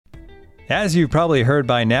As you've probably heard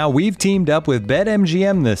by now, we've teamed up with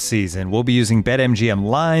BetMGM this season. We'll be using BetMGM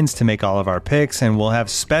lines to make all of our picks, and we'll have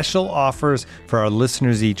special offers for our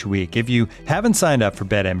listeners each week. If you haven't signed up for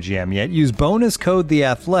BetMGM yet, use bonus code The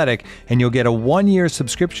Athletic, and you'll get a 1-year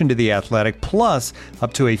subscription to The Athletic, plus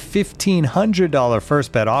up to a $1,500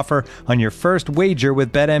 first bet offer on your first wager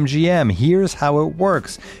with BetMGM. Here's how it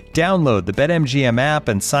works. Download the BetMGM app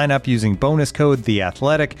and sign up using bonus code The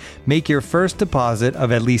Athletic. Make your first deposit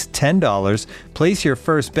of at least $10. Place your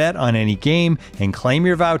first bet on any game and claim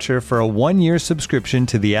your voucher for a 1-year subscription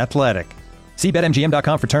to The Athletic. See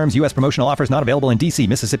BetMGM.com for terms. U.S. promotional offers not available in D.C.,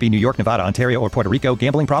 Mississippi, New York, Nevada, Ontario, or Puerto Rico.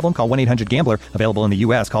 Gambling problem? Call 1-800-GAMBLER. Available in the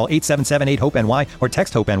U.S. Call 877-8-HOPE-NY or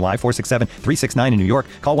text HOPE-NY 467-369 in New York.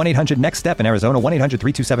 Call 1-800-NEXT-STEP in Arizona.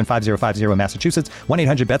 1-800-327-5050 in Massachusetts.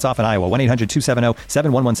 1-800-BETS-OFF in Iowa.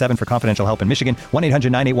 1-800-270-7117 for confidential help in Michigan.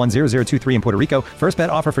 1-800-981-0023 in Puerto Rico. First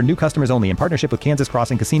bet offer for new customers only in partnership with Kansas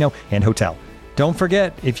Crossing Casino and Hotel. Don't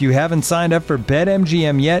forget, if you haven't signed up for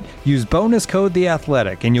BetMGM yet, use bonus code The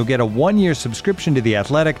Athletic, and you'll get a 1-year subscription to The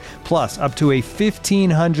Athletic, plus up to a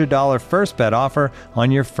 $1,500 first bet offer on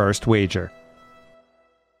your first wager.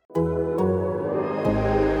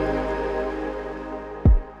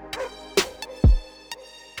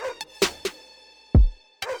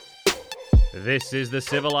 This is the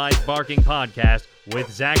Civilized Barking Podcast with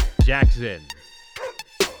Zach Jackson.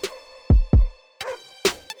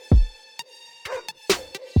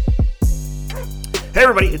 Hey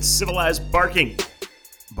everybody, it's Civilized Barking.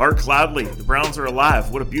 Bark loudly. The Browns are alive.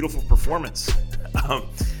 What a beautiful performance.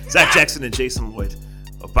 Zach Jackson and Jason Lloyd.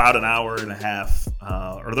 About an hour and a half,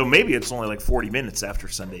 although maybe it's only like 40 minutes after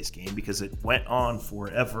Sunday's game because it went on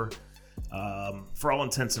forever. For all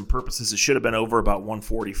intents and purposes, it should have been over about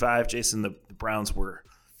 1:45. Jason, the Browns were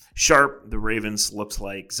sharp. The Ravens looked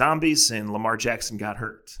like zombies, and Lamar Jackson got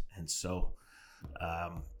hurt. And so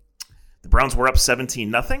the Browns were up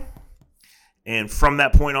 17-0. And from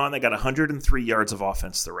that point on, they got 103 yards of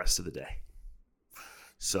offense the rest of the day.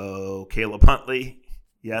 So Caleb Huntley,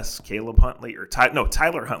 Tyler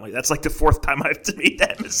Huntley. That's like the fourth time I've made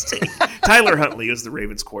that mistake. Tyler Huntley is the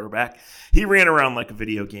Ravens quarterback. He ran around like a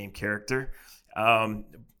video game character.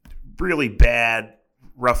 Really bad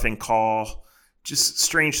roughing call. Just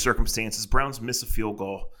strange circumstances. Browns miss a field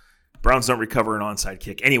goal. Browns don't recover an onside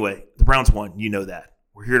kick. Anyway, the Browns won. You know that.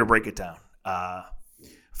 We're here to break it down.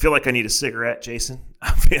 I feel like I need a cigarette, Jason. I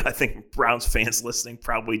think Browns fans listening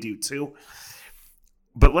probably do too.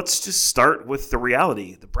 But let's just start with the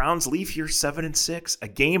reality. The Browns leave here 7-6, a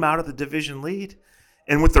game out of the division lead,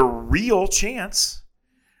 and with a real chance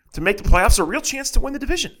to make the playoffs, a real chance to win the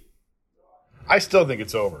division. I still think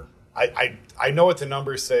it's over. I know what the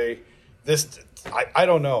numbers say. I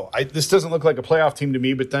don't know. This doesn't look like a playoff team to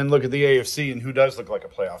me, but then look at the AFC and who does look like a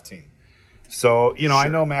playoff team. So, sure. I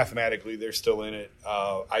know mathematically they're still in it.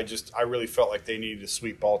 I really felt like they needed to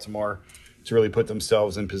sweep Baltimore to really put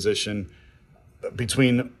themselves in position.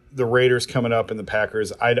 Between the Raiders coming up and the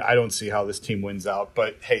Packers, I don't see how this team wins out.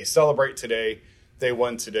 But, hey, celebrate today. They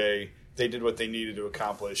won today. They did what they needed to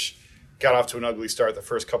accomplish. Got off to an ugly start the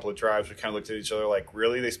first couple of drives. We kind of looked at each other like,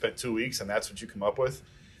 really? They spent 2 weeks and that's what you come up with?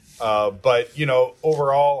 But,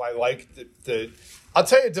 overall, I like the I'll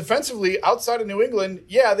tell you, defensively, outside of New England,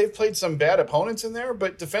 yeah, they've played some bad opponents in there,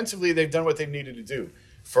 but defensively, they've done what they've needed to do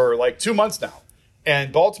for like 2 months now.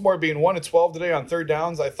 And Baltimore being 1-12 today on third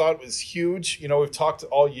downs, I thought was huge. We've talked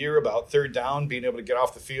all year about third down, being able to get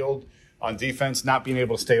off the field on defense, not being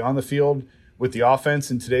able to stay on the field with the offense.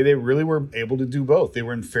 And today they really were able to do both. They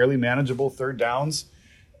were in fairly manageable third downs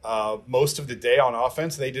most of the day on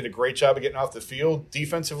offense. They did a great job of getting off the field.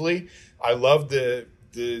 Defensively, I love the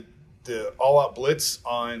all-out blitz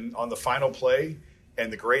on the final play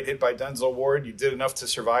and the great hit by Denzel Ward. You did enough to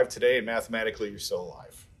survive today, and mathematically you're still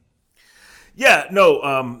alive. Yeah,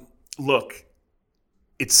 no, look,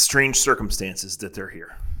 it's strange circumstances that they're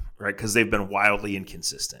here, right? Because they've been wildly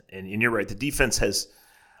inconsistent. And you're right, the defense has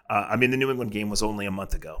the New England game was only a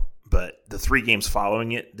month ago, but the 3 games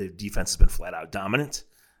following it, the defense has been flat-out dominant.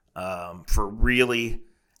 For really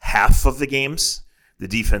half of the games, the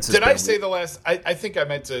defense has been... Did I say the last... I think I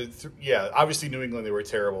meant to... obviously New England, they were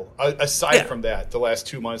terrible. Aside from that, the last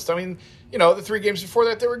 2 months, the 3 games before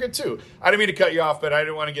that, they were good too. I didn't mean to cut you off, but I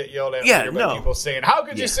didn't want to get yelled at by people saying, how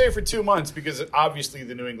could you say for 2 months? Because obviously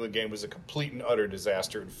the New England game was a complete and utter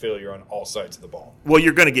disaster and failure on all sides of the ball. Well,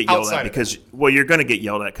 you're going to get yelled at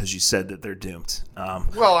because you said that they're doomed.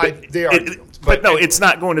 They are doomed. But no, it's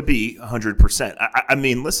not going to be 100%. I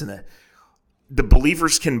mean, listen, the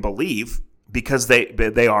believers can believe because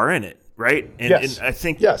they are in it, right? And I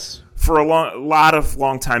think for a lot of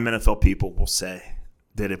longtime NFL people will say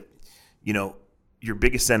that your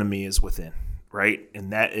biggest enemy is within, right?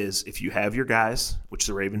 And that is if you have your guys, which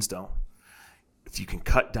the Ravens don't, if you can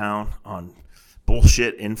cut down on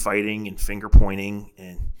bullshit, infighting, and finger pointing,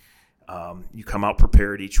 and you come out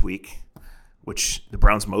prepared each week, which the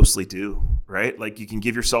Browns mostly do, right? Like, you can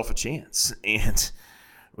give yourself a chance. And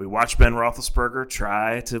we watch Ben Roethlisberger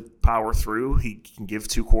try to power through. He can give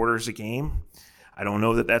 2 quarters a game. I don't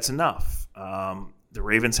know that that's enough. The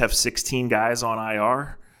Ravens have 16 guys on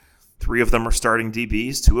IR. 3 of them are starting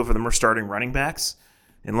DBs. 2 of them are starting running backs.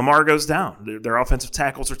 And Lamar goes down. Their offensive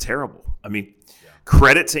tackles are terrible. I mean,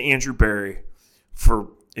 credit to Andrew Berry for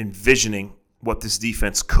envisioning what this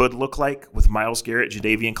defense could look like with Myles Garrett,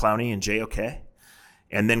 Jadeveon Clowney, and JOK.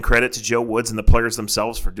 And then credit to Joe Woods and the players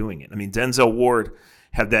themselves for doing it. I mean, Denzel Ward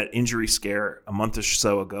had that injury scare a month or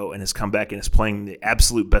so ago and has come back and is playing the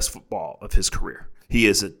absolute best football of his career. He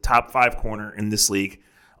is a top 5 corner in this league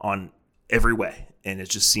on every way, and it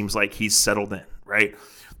just seems like he's settled in, right?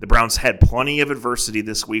 The Browns had plenty of adversity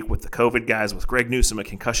this week with the COVID guys, with Greg Newsome, a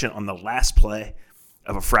concussion on the last play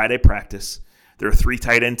of a Friday practice. They're a 3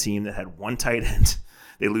 tight end team that had 1 tight end.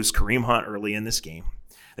 They lose Kareem Hunt early in this game.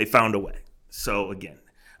 They found a way. So, again,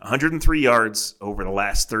 103 yards over the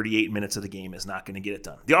last 38 minutes of the game is not going to get it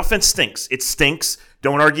done. The offense stinks. It stinks.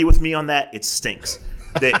 Don't argue with me on that. It stinks.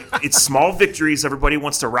 It's small victories. Everybody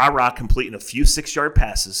wants to rah-rah completing a few 6-yard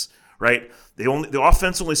passes, right? The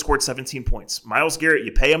offense only scored 17 points. Myles Garrett,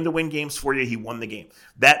 you pay him to win games for you. He won the game.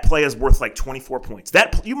 That play is worth like 24 points.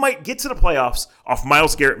 You might get to the playoffs off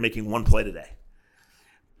Myles Garrett making 1 play today.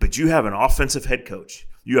 But you have an offensive head coach.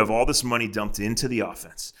 You have all this money dumped into the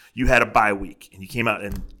offense. You had a bye week, and you came out,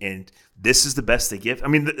 and this is the best they give. I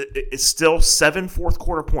mean, it's still 7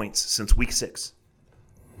 fourth-quarter points since week 6.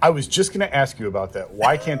 I was just going to ask you about that.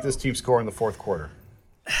 Why can't this team score in the fourth quarter?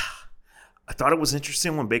 I thought it was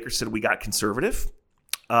interesting when Baker said we got conservative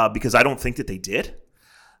because I don't think that they did.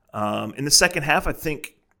 In the second half, I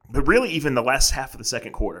think, but really even the last half of the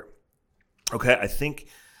second quarter, okay, I think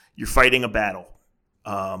you're fighting a battle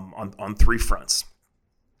on 3 fronts.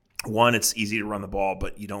 1, it's easy to run the ball,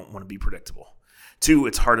 but you don't want to be predictable. 2,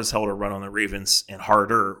 it's hard as hell to run on the Ravens and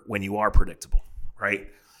harder when you are predictable, right?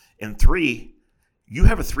 And 3, you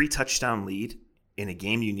have a 3-touchdown lead in a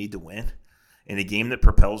game you need to win, in a game that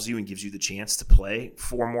propels you and gives you the chance to play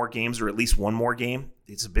 4 more games or at least 1 more game.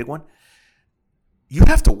 It's a big one. You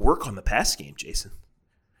have to work on the pass game, Jason.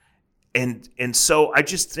 And so I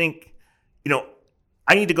just think,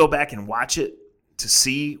 I need to go back and watch it to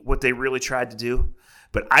see what they really tried to do.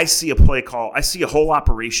 But I see a play call. I see a whole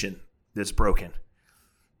operation that's broken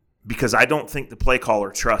because I don't think the play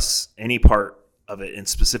caller trusts any part of it, and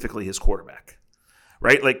specifically his quarterback,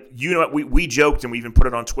 right? Like, we joked and we even put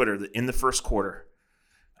it on Twitter that in the first quarter,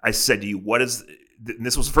 I said to you, and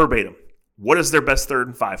this was verbatim, what is their best 3rd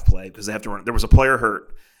and 5 play? Because they have to run. There was a player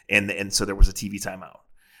hurt, and so there was a TV timeout.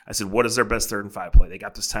 I said, what is their best 3rd and 5 play? They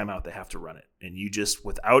got this timeout. They have to run it. And you just,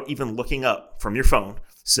 without even looking up from your phone,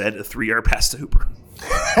 said a 3-yard pass to Hooper.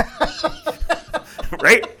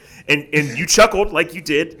 Right? And you chuckled like you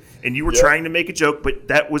did, and you were trying to make a joke, but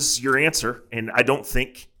that was your answer. And I don't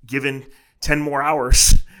think, given 10 more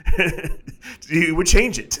hours, you would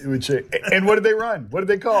change it. It would change. And what did they run? What did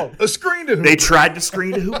they call? A screen to Hooper. They tried to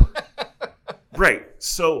screen to Hooper. Right.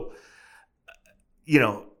 So,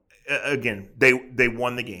 again, they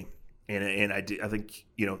won the game, and I think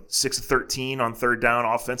 6 of 13 on 3rd down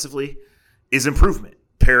offensively is improvement.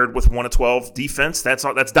 Paired with 1 of 12 defense, that's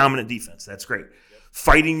dominant defense. That's great.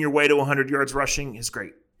 Fighting your way to 100 yards rushing is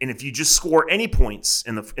great. And if you just score any points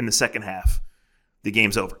in the second half, the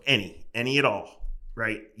game's over. Any at all,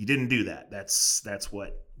 right? You didn't do that. That's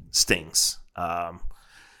what stings.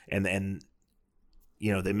 And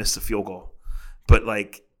they missed the field goal, but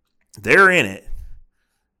like they're in it.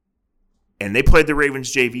 And they played the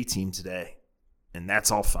Ravens JV team today, and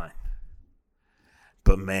that's all fine.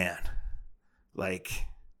 But, man, like,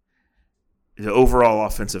 the overall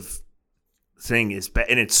offensive thing is bad.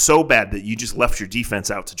 And it's so bad that you just left your defense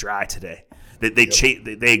out to dry today. That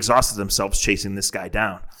they exhausted themselves chasing this guy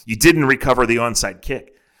down. You didn't recover the onside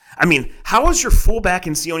kick. I mean, how is your fullback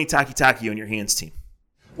in Sione Takitaki on your hands team?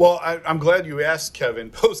 Well, I'm glad you asked, Kevin,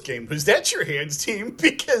 post-game, was that your hands team?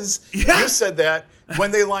 Because you said that when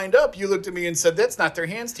they lined up, you looked at me and said, that's not their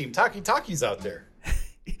hands team. Taki's out there.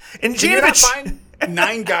 And Can you not find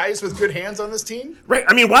 9 guys with good hands on this team? Right.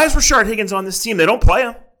 I mean, why is Rashard Higgins on this team? They don't play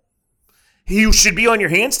him. He should be on your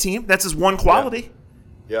hands team. That's his one quality.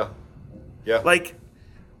 Yeah. Like,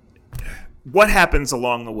 what happens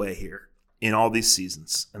along the way here in all these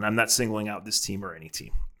seasons, and I'm not singling out this team or any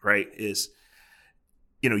team, right, is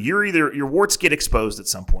your warts get exposed at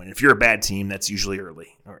some point. If you're a bad team, that's usually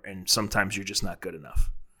early, and sometimes you're just not good enough.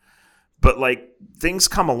 But like things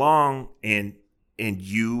come along, and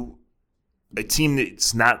a team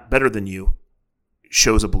that's not better than you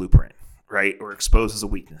shows a blueprint, right, or exposes a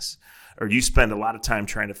weakness, or you spend a lot of time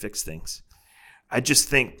trying to fix things. I just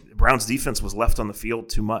think the Browns defense was left on the field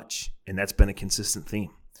too much, and that's been a consistent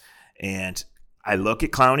theme. And I look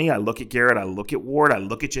at Clowney, I look at Garrett, I look at Ward, I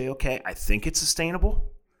look at JOK. I think it's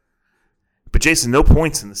sustainable. But, Jason, no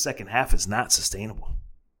points in the second half is not sustainable.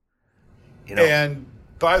 And,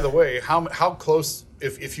 by the way, how close –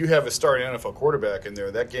 if you have a starting NFL quarterback in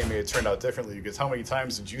there, that game may have turned out differently, because how many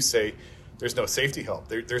times did you say there's no safety help?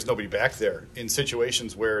 There's nobody back there in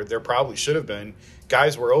situations where there probably should have been.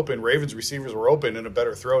 Guys were open, Ravens receivers were open, and a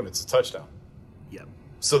better throw, and it's a touchdown. Yep.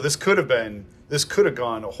 So this could have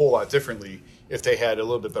gone a whole lot differently if they had a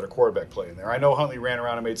little bit better quarterback play in there. I know Huntley ran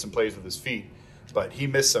around and made some plays with his feet, but he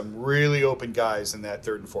missed some really open guys in that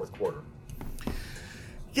third and fourth quarter.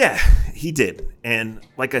 Yeah, he did. And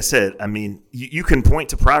like I said, I mean, you can point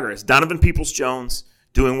to progress. Donovan Peoples-Jones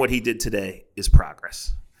doing what he did today is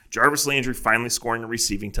progress. Jarvis Landry finally scoring a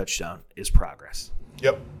receiving touchdown is progress.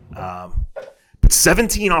 Yep. But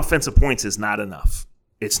 17 offensive points is not enough.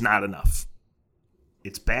 It's not enough.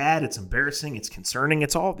 It's bad. It's embarrassing. It's concerning.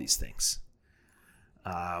 It's all these things.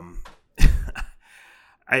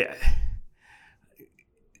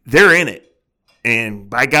 They're in it. And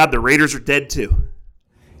by God, the Raiders are dead too.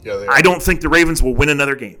 Yeah, they are. I don't think the Ravens will win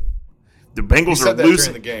another game. The Bengals are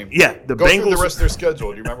losing during the game. Yeah, Go Bengals. through the rest of their schedule.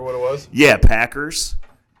 Do you remember what it was? Yeah, Packers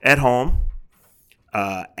at home,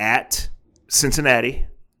 at Cincinnati,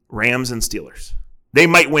 Rams, and Steelers. They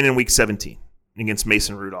might win in Week 17 against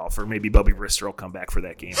Mason Rudolph, or maybe Bubby Brister will come back for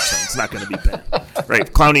that game. So it's not going to be Ben,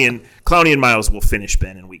 right? Clowney and Miles will finish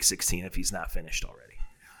Ben in Week 16 if he's not finished already.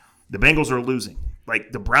 The Bengals are losing.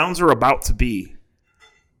 Like the Browns are about to be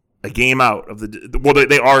a game out of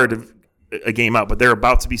they are a game out, but they're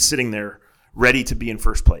about to be sitting there ready to be in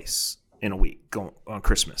first place in a week going on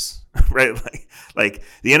Christmas, right? Like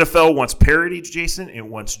the NFL wants parity, Jason. It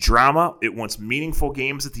wants drama. It wants meaningful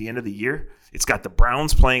games at the end of the year. It's got the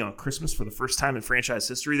Browns playing on Christmas for the first time in franchise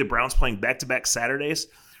history. The Browns playing back-to-back Saturdays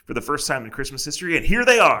for the first time in Christmas history. And here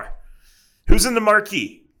they are. Who's in the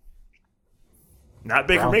marquee? Not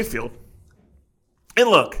Baker Mayfield. And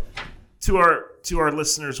look, to our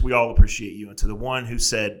listeners, we all appreciate you. And to the one who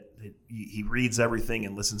said that he reads everything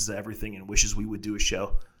and listens to everything and wishes we would do a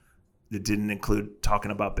show that didn't include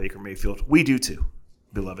talking about Baker Mayfield, we do too,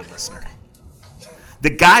 beloved listener. The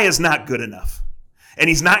guy is not good enough. And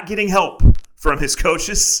he's not getting help from his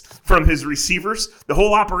coaches, from his receivers. The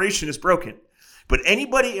whole operation is broken. But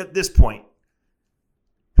anybody at this point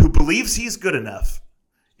who believes he's good enough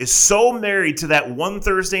is so married to that one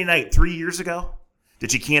Thursday night 3 years ago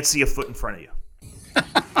that you can't see a foot in front of you.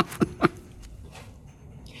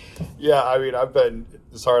 Yeah, I mean, I've been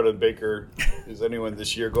as hard on Baker as anyone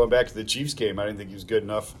this year. Going back to the Chiefs game, I didn't think he was good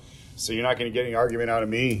enough. So you're not going to get any argument out of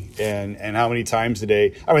me. And how many times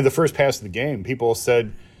today? I mean, the first pass of the game, people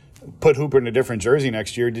said, put Hooper in a different jersey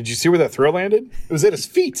next year. Did you see where that throw landed? It was at his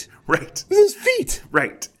feet. Right. It was his feet.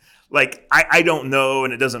 Right. Like, I don't know,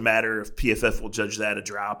 and it doesn't matter if PFF will judge that a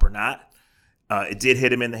drop or not. It did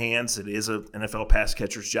hit him in the hands. It is an NFL pass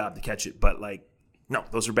catcher's job to catch it. But, like, no,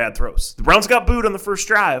 those are bad throws. The Browns got booed on the first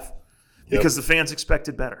drive because the fans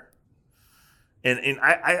expected better. And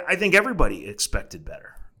I think everybody expected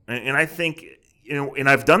better. And I think, and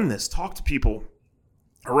I've done this, talk to people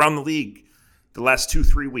around the league the last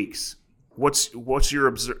 2-3 weeks. What's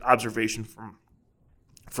your observation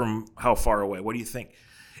from how far away? What do you think?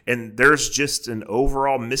 And there's just an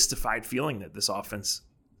overall mystified feeling that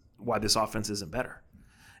why this offense isn't better.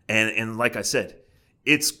 And like I said,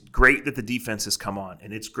 it's great that the defense has come on,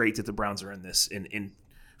 and it's great that the Browns are in this. And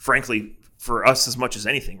frankly, for us as much as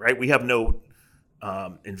anything, right? We have no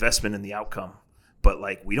investment in the outcome. But,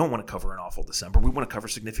 like, we don't want to cover an awful December. We want to cover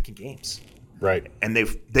significant games. Right. And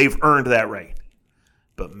they've earned that right.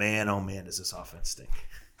 But, man, oh, man, does this offense stink.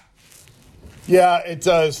 Yeah, it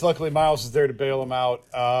does. Luckily, Miles is there to bail him out.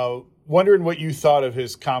 Wondering what you thought of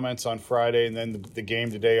his comments on Friday and then the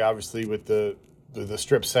game today, obviously, with the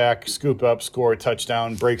strip sack, scoop up, score,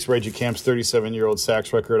 touchdown, breaks Reggie Camp's 37-year-old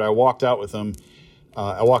sacks record. I walked out with him.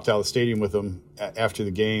 I walked out of the stadium with him after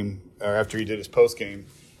the game, or after he did his post game.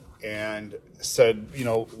 And said,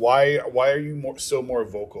 why are you so more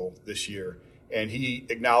vocal this year? And he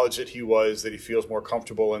acknowledged that he feels more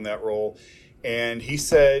comfortable in that role. And he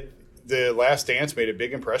said The Last Dance made a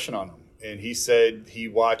big impression on him. And he said he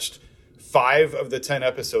watched 5 of the 10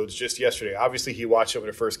 episodes just yesterday. Obviously, he watched it when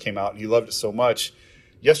it first came out, and he loved it so much.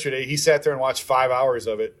 yesterday he sat there and watched 5 hours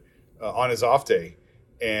of it on his off day.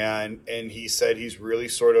 And he said he's really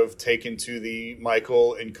sort of taken to the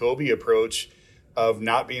Michael and Kobe approach of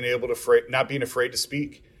not being afraid to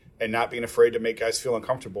speak and not being afraid to make guys feel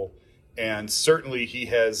uncomfortable. And certainly he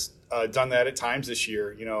has done that at times this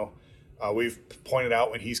year. You know, we've pointed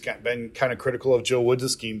out when he's been kind of critical of Joe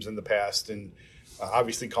Woods' schemes in the past, and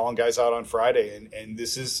obviously calling guys out on Friday. And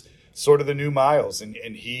this is sort of the new Miles. And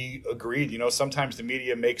he agreed. You know, sometimes the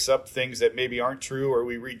media makes up things that maybe aren't true, or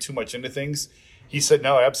we read too much into things. He said,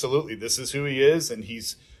 no, absolutely. This is who he is, and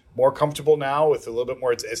he's more comfortable now with a little bit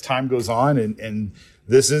more as time goes on, and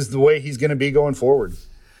this is the way he's going to be going forward.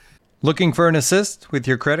 Looking for an assist with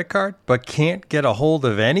your credit card but can't get a hold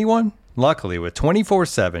of anyone? Luckily, with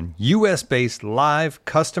 24/7 U.S.-based live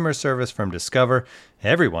customer service from Discover,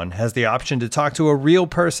 everyone has the option to talk to a real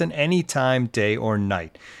person anytime, day or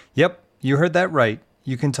night. Yep, you heard that right.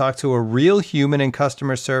 You can talk to a real human in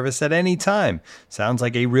customer service at any time. Sounds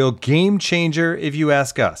like a real game changer if you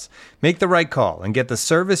ask us. Make the right call and get the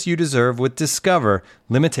service you deserve with Discover.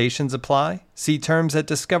 Limitations apply. See terms at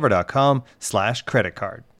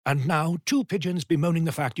discover.com/creditcard. And now, two pigeons bemoaning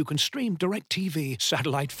the fact you can stream DirecTV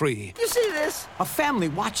satellite-free. You see this? A family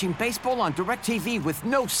watching baseball on DirecTV with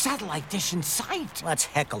no satellite dish in sight. Let's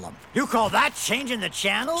heckle them. You call that changing the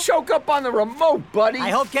channel? Choke up on the remote, buddy. I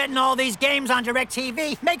hope getting all these games on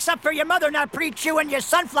DirecTV makes up for your mother not pre-chewing your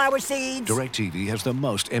sunflower seeds. DirecTV has the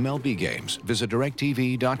most MLB games. Visit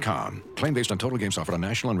DirecTV.com. Claim based on total games offered on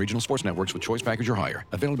national and regional sports networks with choice package or higher.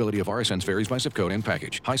 Availability of RSNs varies by zip code and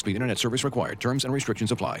package. High-speed internet service required. Terms and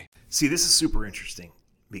restrictions apply. See, this is super interesting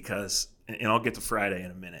because, and I'll get to Friday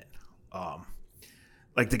in a minute.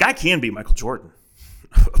 Like, the guy can be Michael Jordan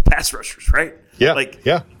of pass rushers, right? Yeah. Like,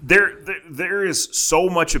 yeah. There is so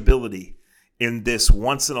much ability in this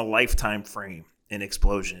once in a lifetime frame and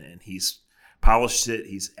explosion, and he's polished it.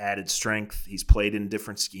 He's added strength. He's played in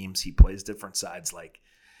different schemes. He plays different sides. Like,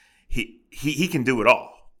 he can do it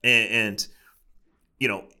all. And you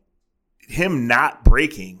know, him not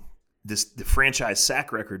breaking the franchise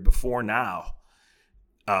sack record before now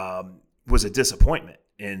was a disappointment.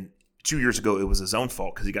 And 2 years ago, it was his own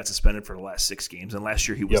fault because he got suspended for the last 6 games. And last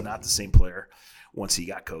year, he was not the same player once he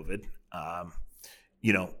got COVID.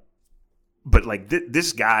 You know, but like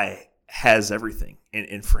this guy has everything.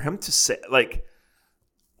 And for him to say, like,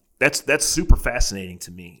 that's super fascinating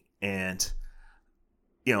to me. And,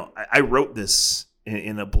 you know, I wrote this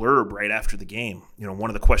in a blurb right after the game. You know, one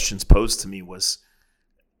of the questions posed to me was,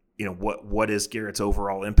 you know, what is Garrett's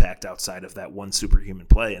overall impact outside of that one superhuman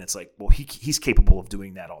play? And it's like, well, he's capable of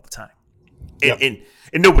doing that all the time. And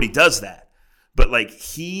nobody does that. But like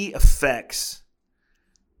he affects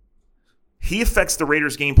the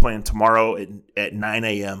Raiders game plan tomorrow at 9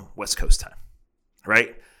 a.m. West Coast time,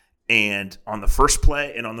 right? And on the first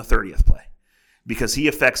play and on the 30th play, because he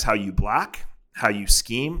affects how you block, how you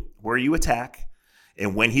scheme, where you attack,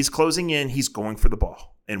 and when he's closing in, he's going for the ball.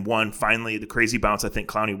 And finally, the crazy bounce, I think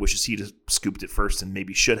Clowney wishes he'd have scooped it first and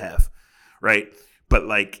maybe should have, right? But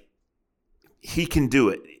like, he can do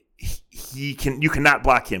it. You cannot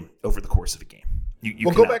block him over the course of a game.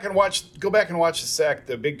 Go back and watch the sack,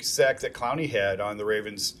 the big sack that Clowney had on the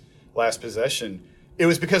Ravens' last possession. It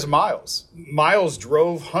was because of Miles. Miles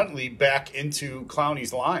drove Huntley back into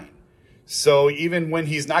Clowney's line. So even when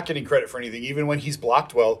he's not getting credit for anything, even when he's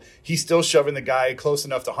blocked well, he's still shoving the guy close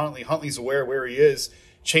enough to Huntley. Huntley's aware where he is,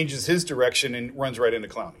 changes his direction, and runs right into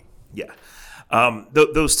Clowney. Yeah.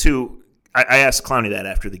 Those two, I asked Clowney that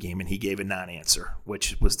after the game, and he gave a non-answer,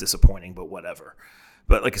 which was disappointing, but whatever.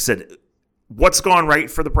 But like I said, what's gone right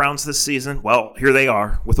for the Browns this season? Well, here they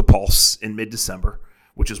are with a pulse in mid-December,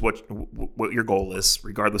 which is what your goal is,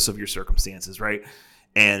 regardless of your circumstances, right?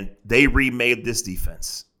 And they remade this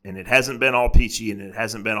defense. And it hasn't been all peachy and it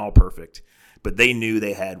hasn't been all perfect. But they knew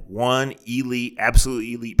they had one elite,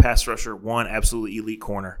 absolutely elite pass rusher, one absolutely elite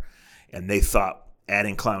corner. And they thought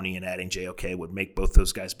adding Clowney and adding JOK would make both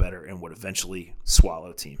those guys better and would eventually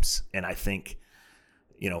swallow teams. And I think,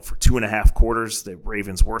 you know, for 2.5 quarters, the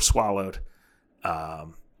Ravens were swallowed.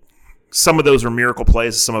 Some of those are miracle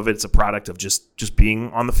plays. Some of it's a product of just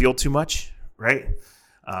being on the field too much, right?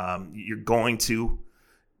 You're going to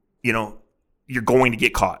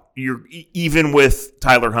get caught. Even with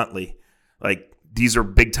Tyler Huntley, like these are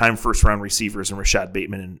big time first round receivers and Rashad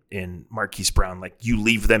Bateman and Marquise Brown. Like you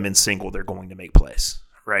leave them in single, they're going to make plays,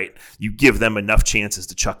 right? You give them enough chances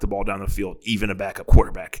to chuck the ball down the field. Even a backup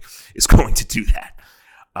quarterback is going to do that.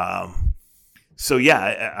 So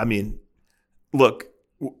yeah, I mean, look,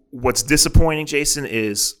 what's disappointing, Jason,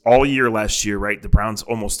 is all year last year, right? The Browns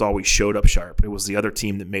almost always showed up sharp. It was the other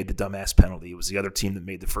team that made the dumbass penalty. It was the other team that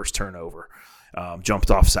made the first turnover.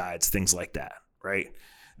 jumped off sides, things like that, right?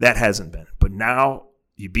 That hasn't been. But now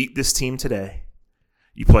you beat this team today.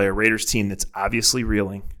 You play a Raiders team that's obviously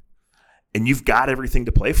reeling, and you've got everything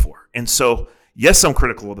to play for. And so, yes, I'm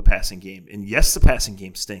critical of the passing game, and yes, the passing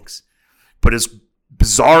game stinks. But as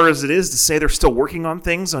bizarre as it is to say they're still working on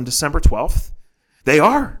things on December 12th, they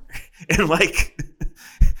are. And, like,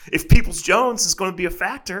 if Peoples-Jones is going to be a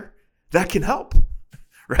factor, that can help,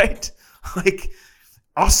 right? Like,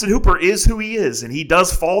 Austin Hooper is who he is, and he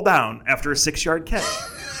does fall down after a 6-yard catch.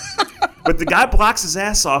 But the guy blocks his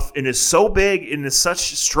ass off and is so big and is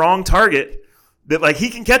such a strong target that, like, he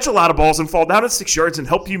can catch a lot of balls and fall down at 6 yards and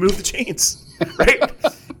help you move the chains, right?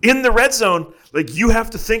 In the red zone, like, you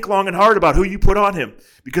have to think long and hard about who you put on him.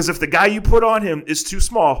 Because if the guy you put on him is too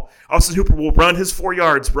small, Austin Hooper will run his 4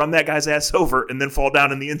 yards, run that guy's ass over, and then fall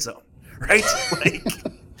down in the end zone, right? Like,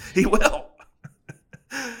 he will.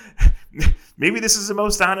 Maybe this is the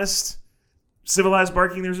most honest, civilized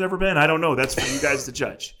barking there's ever been. I don't know. That's for you guys to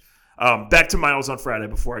judge. Back to Miles on Friday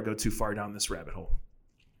before I go too far down this rabbit hole.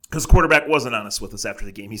 Because the quarterback wasn't honest with us after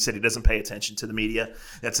the game. He said he doesn't pay attention to the media.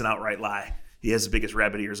 That's an outright lie. He has the biggest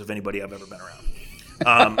rabbit ears of anybody I've ever been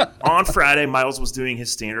around. On Friday, Miles was doing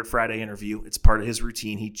his standard Friday interview. It's part of his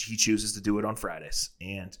routine. He chooses to do it on Fridays.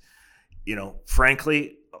 And, you know,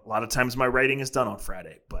 frankly, a lot of times my writing is done on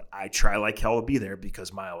Friday. But I try like hell to be there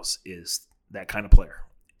because Miles is that kind of player.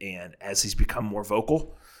 And as he's become more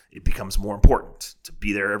vocal, it becomes more important to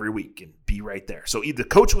be there every week and be right there. So the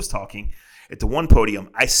coach was talking at the one podium.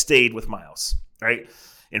 I stayed with Miles, right?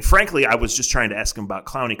 And frankly, I was just trying to ask him about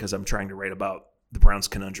Clowney because I'm trying to write about the Browns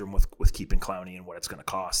conundrum with keeping Clowney and what it's going to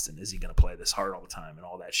cost and is he going to play this hard all the time and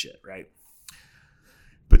all that shit, right?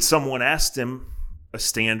 But someone asked him a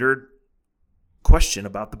standard question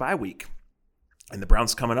about the bye week and the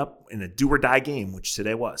Browns coming up in a do-or-die game, which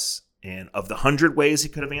today was. And of the 100 ways he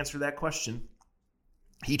could have answered that question,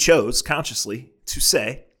 he chose consciously to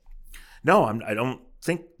say, no, I don't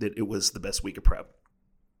think that it was the best week of prep.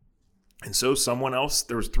 And so someone else,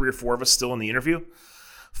 there was 3 or 4 of us still in the interview,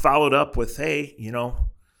 followed up with, hey, you know,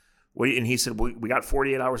 and he said, we got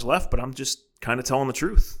 48 hours left, but I'm just kind of telling the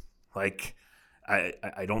truth. Like,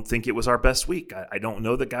 I don't think it was our best week. I don't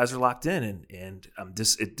know that guys are locked in, and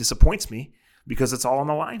it disappoints me because it's all on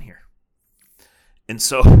the line here. And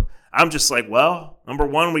so I'm just like, well, number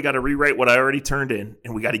one, we got to rewrite what I already turned in,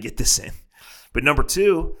 and we got to get this in. But number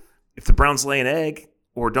two, if the Browns lay an egg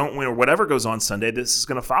or don't win or whatever goes on Sunday, this is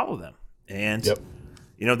going to follow them. And,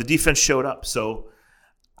 you know, the defense showed up. So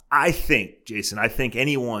I think, Jason,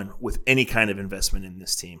 anyone with any kind of investment in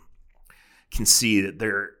this team can see that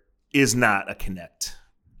there is not a connect,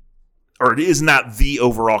 or it is not the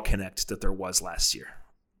overall connect that there was last year,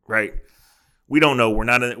 right? We don't know. We're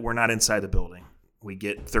not inside the building. We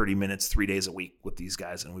get 30 minutes 3 days a week with these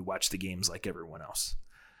guys, and we watch the games like everyone else.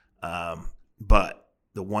 But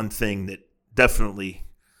the one thing that definitely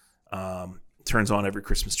turns on every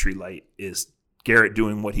Christmas tree light is Garrett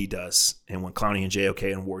doing what he does. And when Clowney and JOK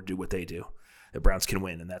and Ward do what they do, the Browns can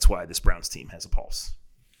win. And that's why this Browns team has a pulse.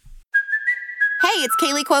 Hey, it's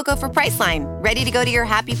Kaylee Cuoco for Priceline. Ready to go to your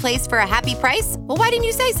happy place for a happy price? Well, why didn't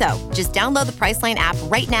you say so? Just download the Priceline app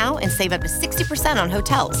right now and save up to 60% on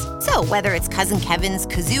hotels. So whether it's Cousin Kevin's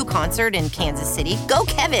Kazoo Concert in Kansas City, go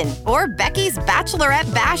Kevin, or Becky's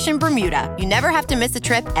Bachelorette Bash in Bermuda, you never have to miss a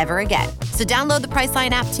trip ever again. So download the Priceline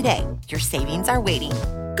app today. Your savings are waiting.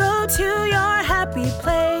 Go to your happy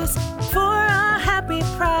place for a happy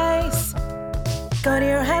price. Go to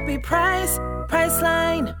your happy price,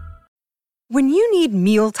 Priceline. When you need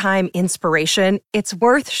mealtime inspiration, it's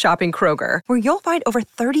worth shopping Kroger, where you'll find over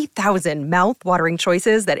 30,000 mouth-watering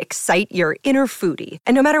choices that excite your inner foodie.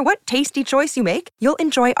 And no matter what tasty choice you make, you'll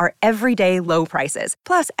enjoy our everyday low prices,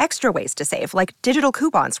 plus extra ways to save, like digital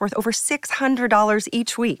coupons worth over $600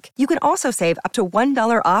 each week. You can also save up to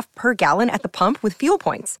 $1 off per gallon at the pump with fuel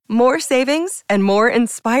points. More savings and more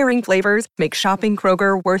inspiring flavors make shopping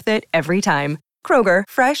Kroger worth it every time. Kroger,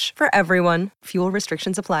 fresh for everyone. Fuel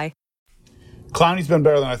restrictions apply. Clowney's been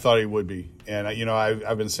better than I thought he would be. And, you know,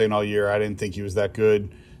 I've been saying all year I didn't think he was that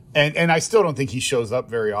good. And I still don't think he shows up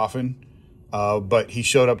very often. But he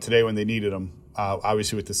showed up today when they needed him,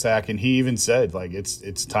 obviously with the sack. And he even said, like,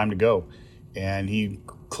 it's time to go. And he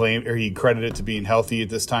credited it to being healthy at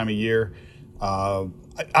this time of year. I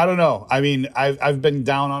don't know. I mean, I've been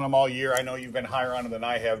down on him all year. I know you've been higher on him than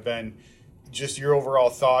I have been. Just your overall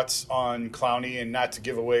thoughts on Clowney, and not to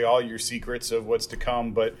give away all your secrets of what's to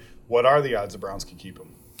come, but what are the odds the Browns can keep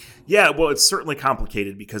him? Yeah, well, it's certainly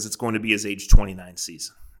complicated because it's going to be his age 29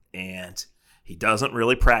 season. And he doesn't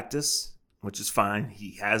really practice, which is fine.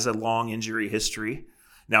 He has a long injury history.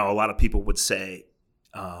 Now, a lot of people would say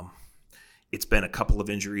it's been a couple of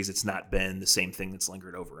injuries. It's not been the same thing that's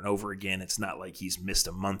lingered over and over again. It's not like he's missed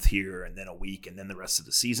a month here and then a week and then the rest of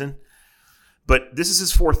the season. But this is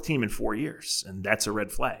his fourth team in 4 years, and that's a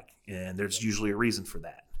red flag. And there's usually a reason for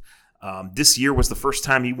that. This year was the first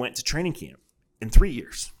time he went to training camp in 3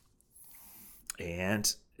 years.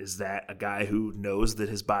 And is that a guy who knows that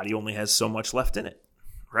his body only has so much left in it,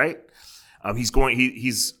 right?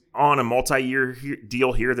 He's on a multi-year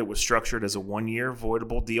deal here that was structured as a 1-year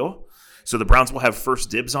voidable deal. So the Browns will have first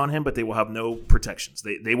dibs on him, but they will have no protections.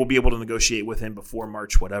 They will be able to negotiate with him before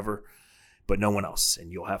March, whatever, but no one else.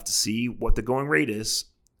 And you'll have to see what the going rate is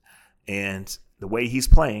and the way he's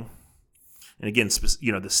playing. And again, the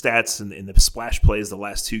stats and the splash plays the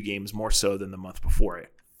last 2 games more so than the month before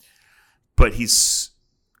it. But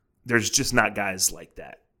there's just not guys like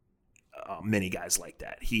that, many guys like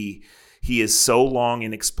that. He is so long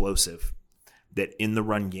and explosive that in the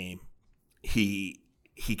run game, he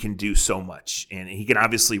can do so much. And he can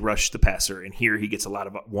obviously rush the passer, and here he gets a lot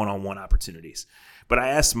of one-on-one opportunities. But I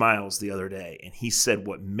asked Miles the other day, and he said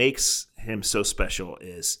what makes him so special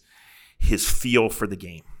is his feel for the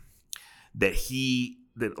game. That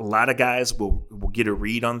a lot of guys will get a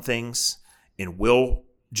read on things and will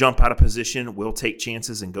jump out of position, will take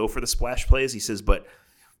chances and go for the splash plays. He says, but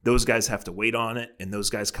those guys have to wait on it, and those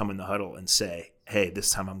guys come in the huddle and say, hey, this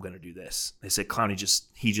time I'm going to do this. They say Clowney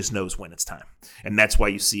just knows when it's time. And that's why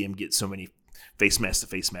you see him get so many face mask to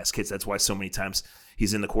face mask hits. That's why so many times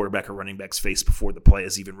he's in the quarterback or running back's face before the play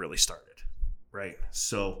has even really started, right?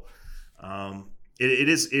 So it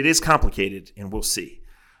is complicated, and we'll see.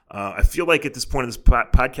 I feel like at this point in this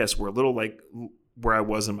podcast, we're a little like where I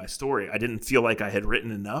was in my story. I didn't feel like I had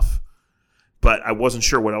written enough, but I wasn't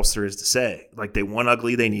sure what else there is to say. Like, they won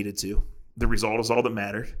ugly, they needed to. The result is all that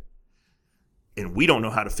mattered. And we don't know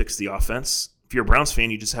how to fix the offense. If you're a Browns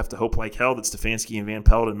fan, you just have to hope like hell that Stefanski and Van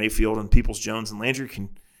Pelt and Mayfield and Peoples-Jones and Landry can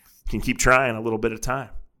keep trying a little bit at a time.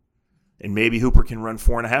 And maybe Hooper can run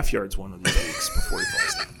 4.5 yards one of these weeks before he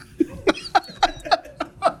falls down.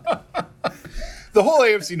 The whole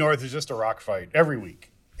AFC North is just a rock fight every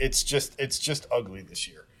week. It's just ugly this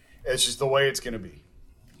year. It's just the way it's going to be.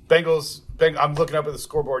 Bengals, I'm looking up at the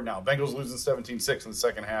scoreboard now. Bengals losing 17-6 in the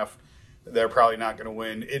second half. They're probably not going to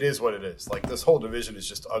win. It is what it is. Like, this whole division is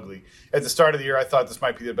just ugly. At the start of the year, I thought this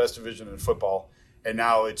might be the best division in football, and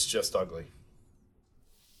now it's just ugly.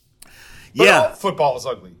 But all football is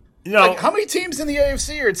ugly. Like, how many teams in the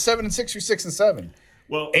AFC are at 7-6 or 6-7?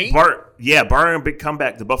 Well, 8? Barring a big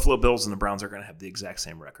comeback, the Buffalo Bills and the Browns are going to have the exact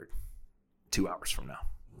same record 2 hours from now.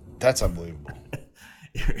 That's unbelievable.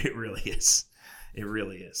 It really is. It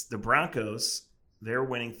really is. The Broncos, they're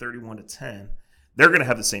winning 31-10. They're going to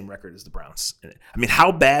have the same record as the Browns. I mean,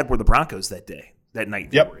 how bad were the Broncos that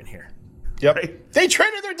night they were in here? Yep. Right? They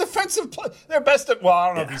traded their defensive their best. I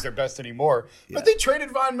don't know if he's their best anymore, but they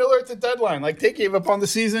traded Von Miller at the deadline. Like, they gave up on the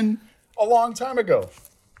season a long time ago.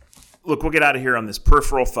 Look, we'll get out of here on this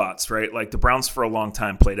peripheral thoughts, right? Like, the Browns for a long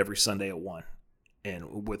time played every Sunday at 1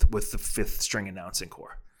 and with the fifth string announcing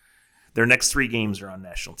corps. Their next 3 games are on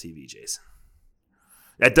national TV, Jason.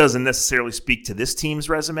 That doesn't necessarily speak to this team's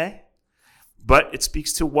resume, but it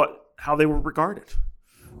speaks to how they were regarded.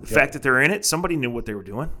 The fact that they're in it, somebody knew what they were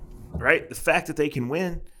doing, right? The fact that they can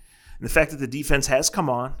win, and the fact that the defense has come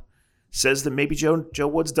on, says that maybe Joe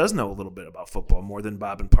Woods does know a little bit about football more than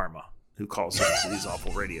Bob and Parma, who calls into these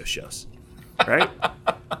awful radio shows, right?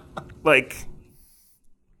 Like,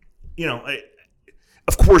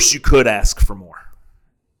 of course you could ask for more,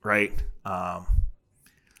 right?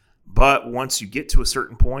 But once you get to a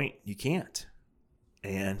certain point, you can't.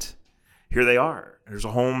 And here they are. There's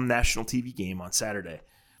a home national TV game on Saturday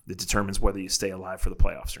that determines whether you stay alive for the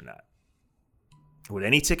playoffs or not. Would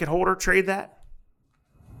any ticket holder trade that?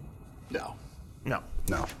 No.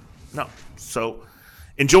 So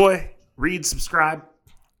enjoy, read, subscribe,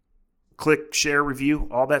 click, share, review,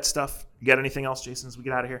 all that stuff. You got anything else, Jason, as we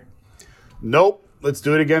get out of here? Nope. Let's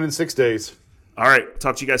do it again in 6 days. All right.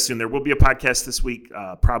 Talk to you guys soon. There will be a podcast this week.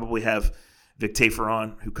 Probably have Vic Tafer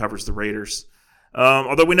on, who covers the Raiders.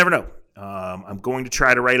 Although we never know. I'm going to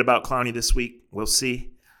try to write about Clowney this week. We'll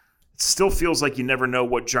see. It still feels like you never know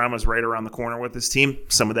what drama's right around the corner with this team.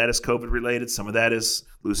 Some of that is COVID related. Some of that is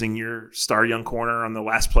losing your star young corner on the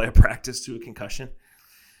last play of practice to a concussion.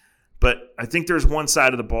 But I think there's one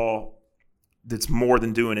side of the ball that's more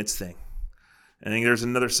than doing its thing. I think there's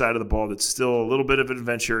another side of the ball that's still a little bit of an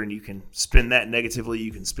adventure, and you can spin that negatively,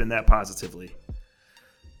 you can spin that positively.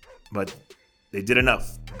 But they did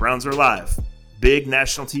enough. The Browns are alive. Big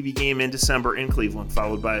national TV game in December in Cleveland,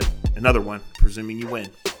 followed by another one, presuming you win.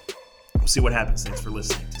 We'll see what happens. Thanks for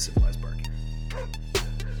listening to Civilized